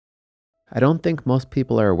I don't think most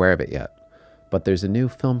people are aware of it yet, but there's a new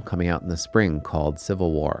film coming out in the spring called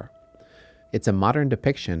Civil War. It's a modern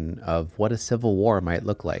depiction of what a civil war might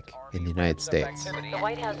look like in the United States. The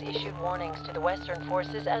White House issued warnings to the Western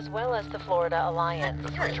forces as well as the Florida Alliance.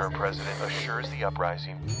 The three-term president assures the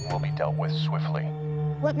uprising will be dealt with swiftly.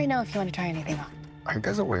 Let me know if you want to try anything on. Are you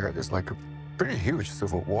guys aware there's like a pretty huge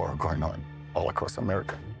civil war going on all across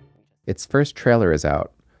America? Its first trailer is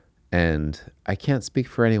out, and I can't speak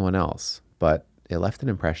for anyone else, but it left an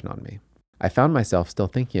impression on me. I found myself still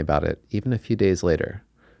thinking about it even a few days later,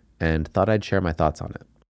 and thought I'd share my thoughts on it.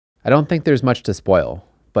 I don't think there's much to spoil,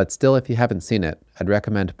 but still, if you haven't seen it, I'd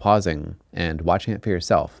recommend pausing and watching it for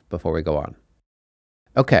yourself before we go on.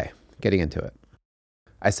 Okay, getting into it.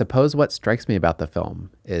 I suppose what strikes me about the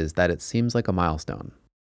film is that it seems like a milestone.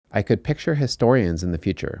 I could picture historians in the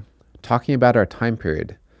future talking about our time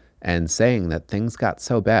period and saying that things got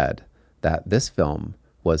so bad that this film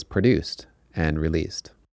was produced and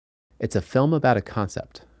released. It's a film about a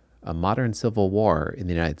concept, a modern civil war in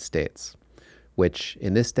the United States, which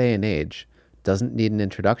in this day and age doesn't need an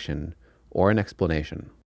introduction or an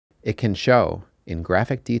explanation. It can show, in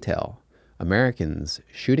graphic detail, Americans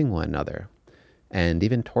shooting one another and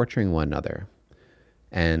even torturing one another,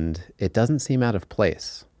 and it doesn't seem out of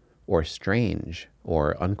place or strange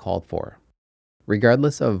or uncalled for.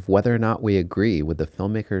 Regardless of whether or not we agree with the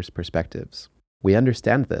filmmaker's perspectives, we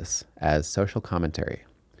understand this as social commentary.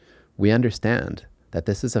 We understand that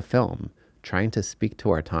this is a film trying to speak to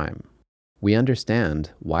our time. We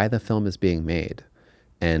understand why the film is being made,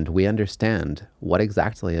 and we understand what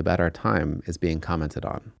exactly about our time is being commented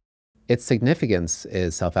on. Its significance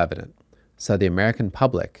is self-evident, so the American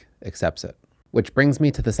public accepts it. Which brings me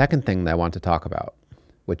to the second thing that I want to talk about,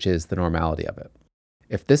 which is the normality of it.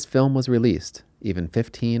 If this film was released even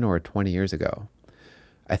 15 or 20 years ago,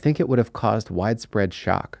 I think it would have caused widespread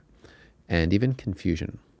shock and even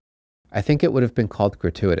confusion. I think it would have been called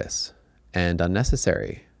gratuitous and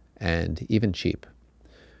unnecessary and even cheap.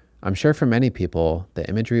 I'm sure for many people, the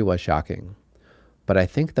imagery was shocking, but I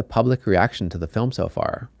think the public reaction to the film so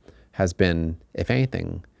far has been, if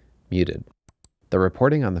anything, muted. The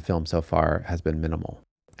reporting on the film so far has been minimal,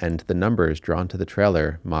 and the numbers drawn to the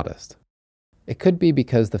trailer modest. It could be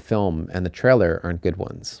because the film and the trailer aren't good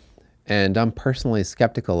ones, and I'm personally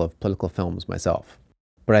skeptical of political films myself.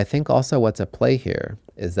 But I think also what's at play here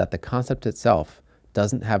is that the concept itself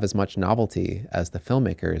doesn't have as much novelty as the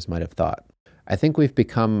filmmakers might have thought. I think we've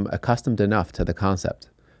become accustomed enough to the concept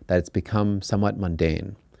that it's become somewhat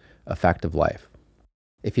mundane, a fact of life.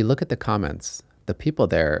 If you look at the comments, the people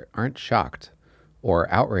there aren't shocked or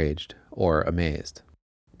outraged or amazed.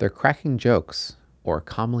 They're cracking jokes or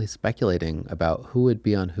calmly speculating about who would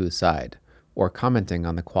be on whose side or commenting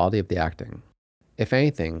on the quality of the acting. If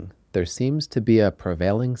anything, there seems to be a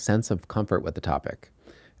prevailing sense of comfort with the topic,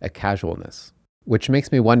 a casualness, which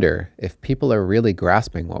makes me wonder if people are really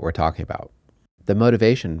grasping what we're talking about. The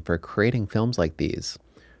motivation for creating films like these,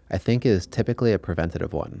 I think, is typically a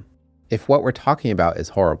preventative one. If what we're talking about is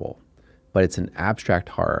horrible, but it's an abstract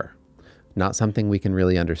horror, not something we can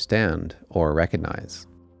really understand or recognize,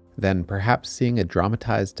 then perhaps seeing a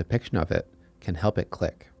dramatized depiction of it can help it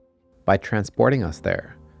click. By transporting us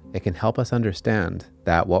there, it can help us understand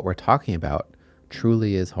that what we're talking about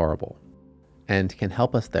truly is horrible, and can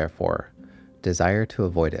help us, therefore, desire to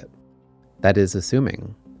avoid it. That is,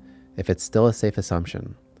 assuming, if it's still a safe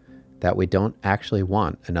assumption, that we don't actually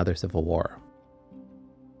want another civil war.